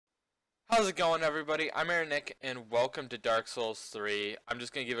How's it going, everybody? I'm ErrorNick, and welcome to Dark Souls 3. I'm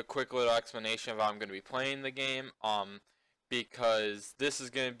just going to give a quick little explanation of how I'm going to be playing the game, because this is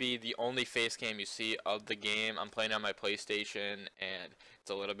going to be the only face cam you see of the game. I'm playing on my PlayStation, and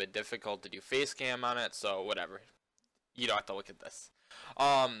it's a little bit difficult to do face cam on it, so whatever. You don't have to look at this.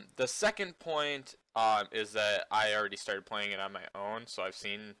 The second point, is that I already started playing it on my own, so I've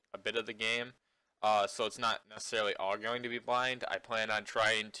seen a bit of the game. So it's not necessarily all going to be blind. I plan on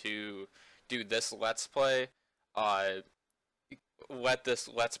trying to do this Let's Play, let this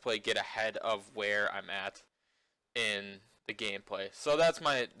Let's Play get ahead of where I'm at in the gameplay. So that's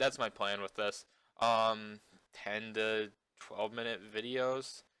my plan with this. 10 to 12 minute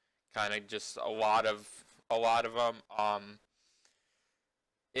videos, kind of just a lot of them.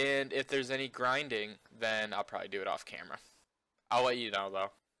 And if there's any grinding, then I'll probably do it off camera. I'll let you know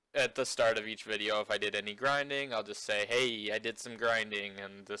though. At the start of each video, if I did any grinding, I'll just say, hey, I did some grinding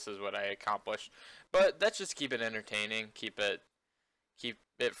and this is what I accomplished. But that's just keep it entertaining, keep it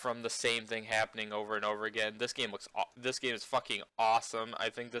from the same thing happening over and over again. This game is fucking awesome. I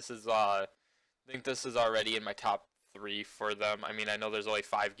think this is already in my top 3 for them. I mean, I know there's only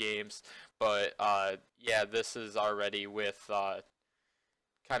 5 games, but yeah, this is already with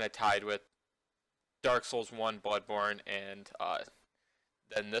kind of tied with Dark Souls 1, Bloodborne, and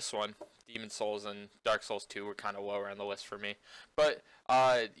then this one, Demon Souls, and Dark Souls 2 were kind of lower on the list for me. But,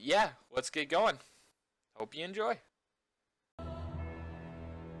 yeah, let's get going. Hope you enjoy.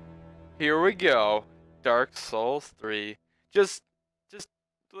 Here we go. Dark Souls 3. Just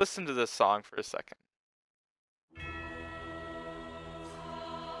listen to this song for a second.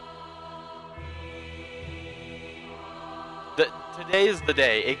 Today is the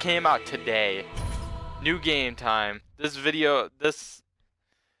day. It came out today. New game time.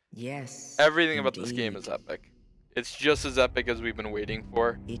 Yes. Everything about this game is epic. It's just as epic as we've been waiting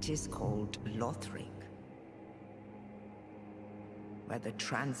for. It is called Lothric, where the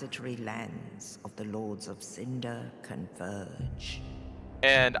transitory lands of the Lords of Cinder converge.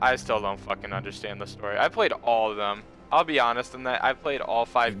 And I still don't fucking understand the story. I played all of them. I'll be honest in that I played all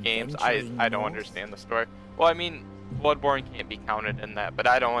 5 games. I don't understand the story. Well, I mean, Bloodborne can't be counted in that, but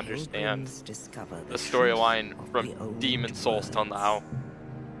I don't understand the storyline from Demon Souls till now.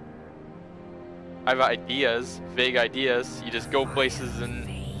 I have ideas, vague ideas. You just go places and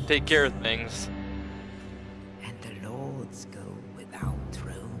take care of things. And the lords go without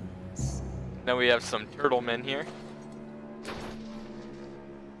thrones. Then we have some turtle men here.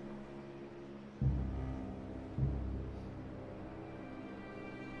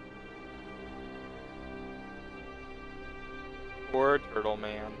 Poor turtle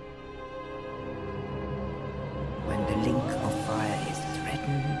man. When the link of fire is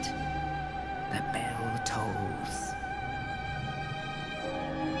threatened, the bell tolls,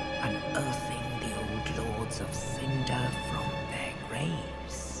 unearthing the old Lords of Cinder from their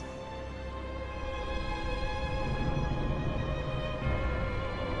graves.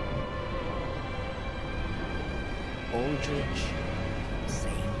 Aldrich,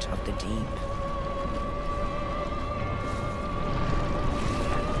 saint of the deep,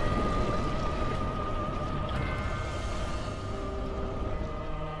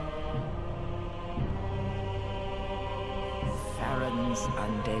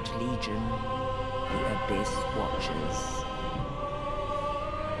 Undead Legion, the Abyss Watchers.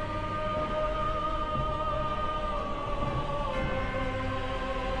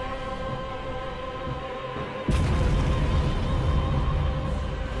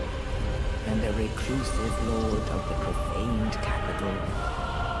 And the reclusive lord of the profaned capital.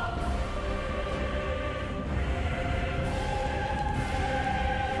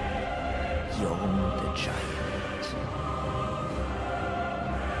 Yom the Giant.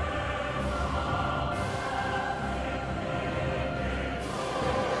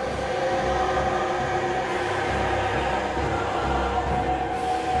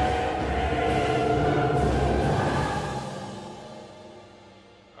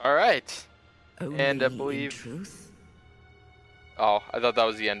 Alright. Only And I believe... truth, oh, I thought that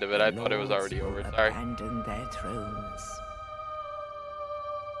was the end of it. I thought it was already over. Sorry. Abandon their thrones.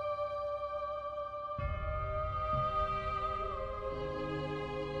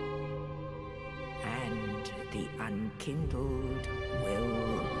 And the unkindled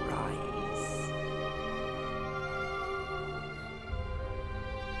will rise.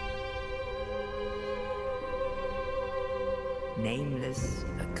 Nameless,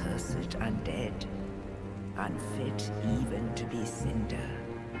 accursed undead, unfit even to be cinder.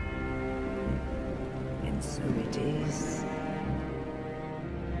 And so it is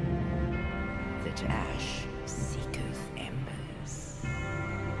that ash seeketh embers.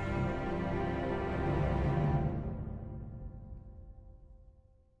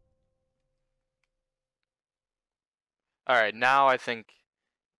 Alright, now I think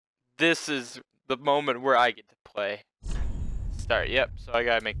this is the moment where I get to play. Start, yep, so I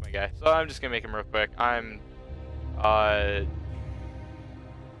gotta make my guy. So I'm just gonna make him real quick. I'm, how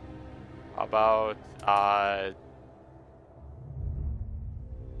about,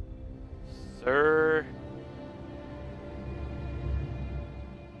 Sir...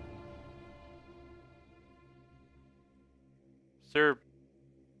 Sir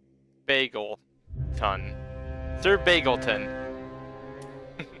Bagelton. Sir Bagelton.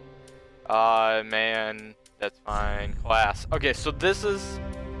 Man, that's fine. Class. Okay, so this is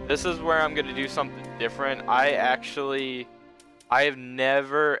where I'm gonna do something different. I have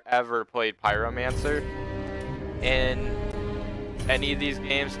never ever played Pyromancer in any of these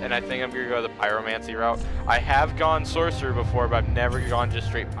games, and I think I'm gonna go the Pyromancy route. I have gone Sorcerer before, but I've never gone just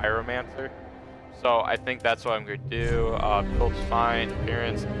straight Pyromancer. So I think that's what I'm gonna do. Build's fine,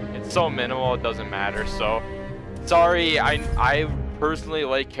 appearance, it's so minimal it doesn't matter. So sorry, I personally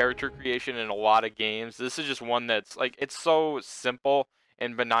like character creation in a lot of games. This is just one that's like, it's so simple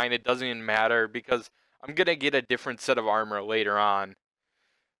and benign it doesn't even matter because I'm gonna get a different set of armor later on.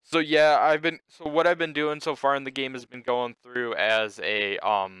 So yeah, what I've been doing so far in the game has been going through as a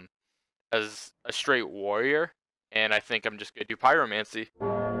straight warrior, and I think I'm just gonna do pyromancy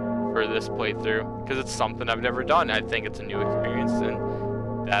for this playthrough because it's something I've never done. I think it's a new experience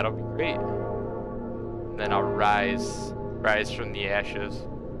and that'll be great. And then I'll rise from the ashes.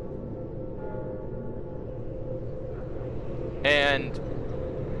 And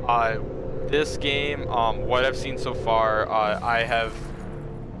this game, what I've seen so far, I've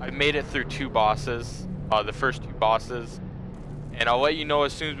made it through 2 bosses, the first 2 bosses, and I'll let you know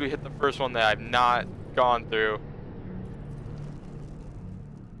as soon as we hit the first one that I've not gone through.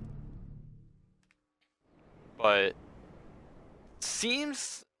 But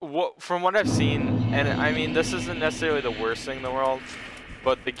seems from what I've seen, and I mean this isn't necessarily the worst thing in the world,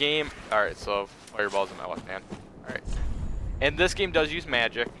 but the game. All right, so fireball's in my left hand. All right, and this game does use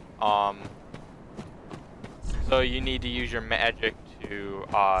magic. So you need to use your magic to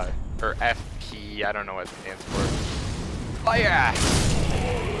or FP. I don't know what it stands for. Fire!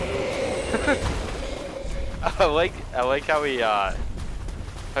 I like how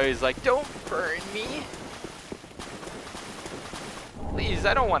he's like, don't burn me. Please,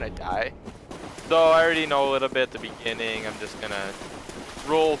 I don't want to die. So I already know a little bit at the beginning. I'm just gonna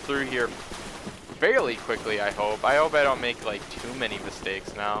roll through here fairly quickly, I hope. I hope I don't make like too many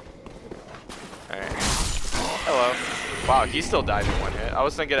mistakes now. Alright. Hello. Wow, he still died in 1 hit. I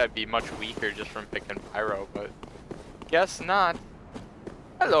was thinking I'd be much weaker just from picking pyro, but guess not.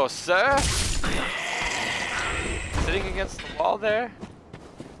 Hello, sir. Sitting against the wall there.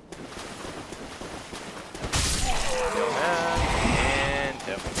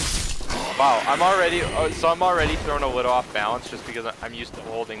 Wow, I'm already thrown a little off balance just because I'm used to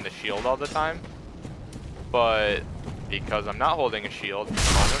holding the shield all the time. But because I'm not holding a shield at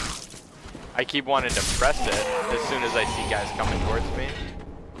the moment, I keep wanting to press it as soon as I see guys coming towards me.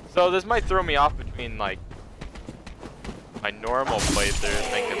 So this might throw me off between like my normal playthrough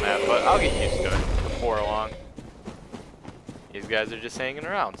thinking that, but I'll get used to it before long. These guys are just hanging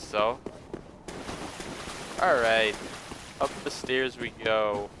around, so. Alright, up the stairs we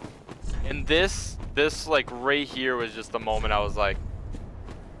go. And this like right here was just the moment I was like,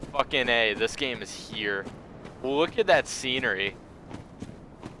 fucking A, this game is here. Look at that scenery.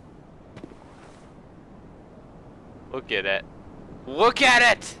 Look at it. Look at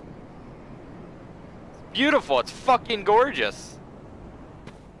it! It's beautiful, it's fucking gorgeous.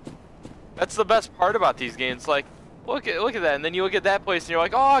 That's the best part about these games, like, look at that, and then you look at that place and you're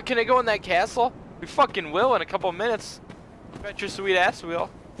like, oh, can I go in that castle? We fucking will in a couple minutes. Bet your sweet ass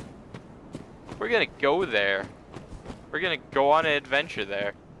will. We're gonna go there. We're gonna go on an adventure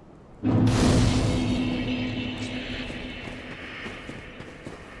there.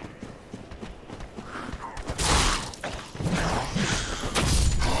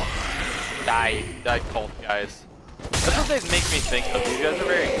 Die cult guys. That's what they make me think of. These guys are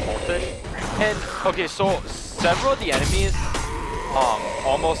very cultish. And okay, so several of the enemies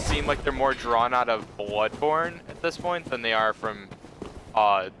almost seem like they're more drawn out of Bloodborne at this point than they are from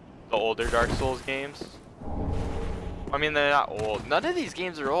the older Dark Souls games. I mean, they're not old. None of these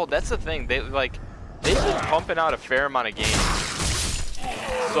games are old. That's the thing. They've been pumping out a fair amount of games.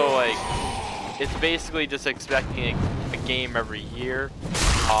 So like, it's basically just expecting a game every year.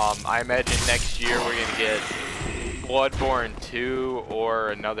 I imagine next year we're gonna get Bloodborne 2 or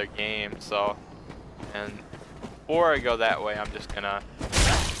another game. So, and before I go that way, I'm just gonna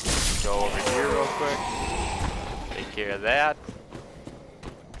go over here real quick. Take care of that.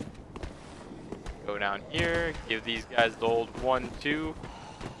 Go down here, give these guys the old 1-2.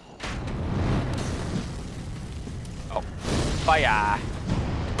 Oh, fire!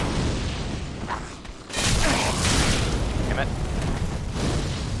 Damn it!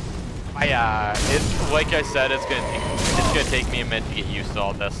 Fire! It's like I said, it's gonna take me a minute to get used to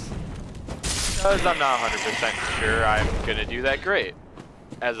all this, because I'm not 100% sure I'm gonna do that great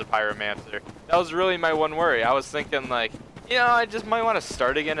as a pyromancer. That was really my one worry. I was thinking like, you know, I just might want to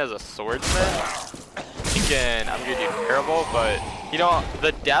start again as a swordsman. Thinking I'm gonna do terrible, but you know,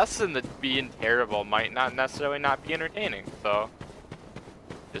 the deaths and the being terrible might not necessarily not be entertaining. So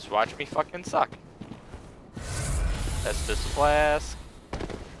just watch me fucking suck. That's this flask.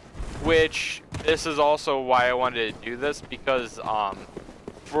 Which this is also why I wanted to do this, because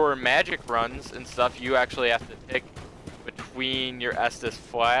for magic runs and stuff, you actually have to pick between your Estus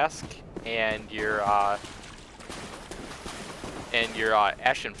flask and your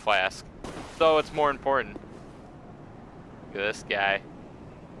Ashen flask. So it's more important. Look at this guy.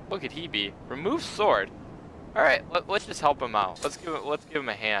 Look at he be. Remove sword. All right, let's just help him out. Let's give him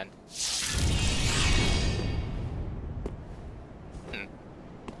a hand.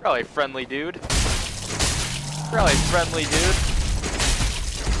 Probably friendly dude. Probably friendly dude.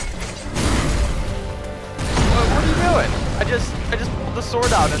 What are you doing? I just pulled the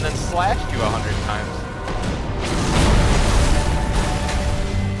sword out and then slashed you 100 times.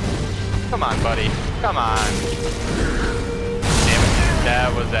 Come on, buddy. Come on. Damn it.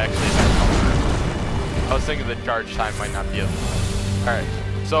 That was actually bad. I was thinking the charge time might not be as long. Alright.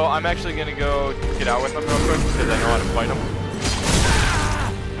 So I'm actually going to go get out with him real quick because I know how to fight him.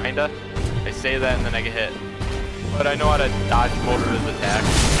 Kinda. I say that and then I get hit. But I know how to dodge most of his attacks.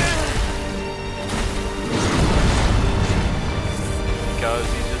 Because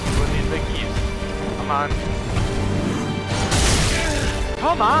he's just doing these biggies. Come on.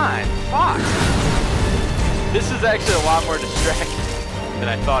 Come on! Fuck! This is actually a lot more distracting than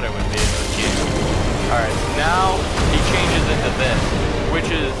I thought it would be in this game. Alright, so now he changes into this, which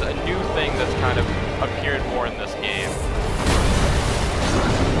is a new thing that's kind of appeared more in this game.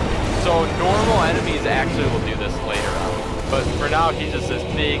 So normal enemies actually will do this later on, but for now he's just this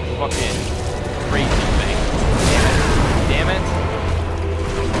big fucking crazy thing. Damn it. Damn it.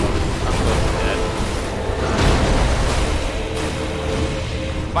 I'm close to dead.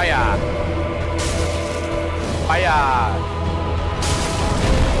 Fire! Fire!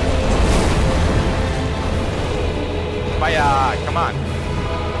 Fire! Come on.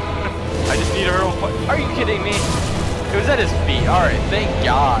 I just need a hurdle. Are you kidding me? It was at his feet. Alright, thank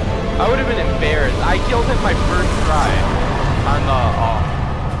God. I would have been embarrassed. I killed him my first try on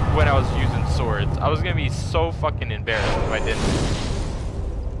the, when I was using swords. I was gonna be so fucking embarrassed if I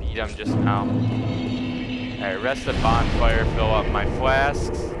didn't beat him just now. Alright, rest the bonfire, fill up my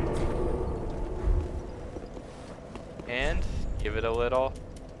flasks. And give it a little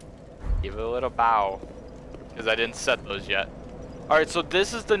bow. Because I didn't set those yet. Alright, so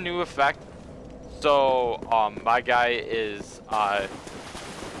this is the new effect. So, my guy is,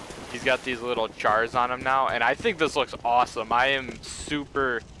 he's got these little jars on him now, and I think this looks awesome. I am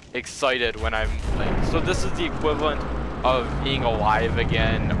super excited when I'm, like, so this is the equivalent of being alive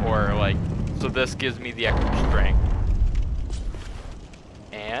again, or, like, so this gives me the extra strength.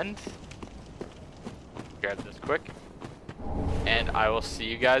 And, grab this quick, and I will see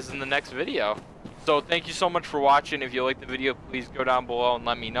you guys in the next video. So, thank you so much for watching. If you liked the video, please go down below and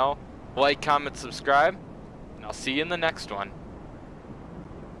let me know. Like, comment, subscribe, and I'll see you in the next one.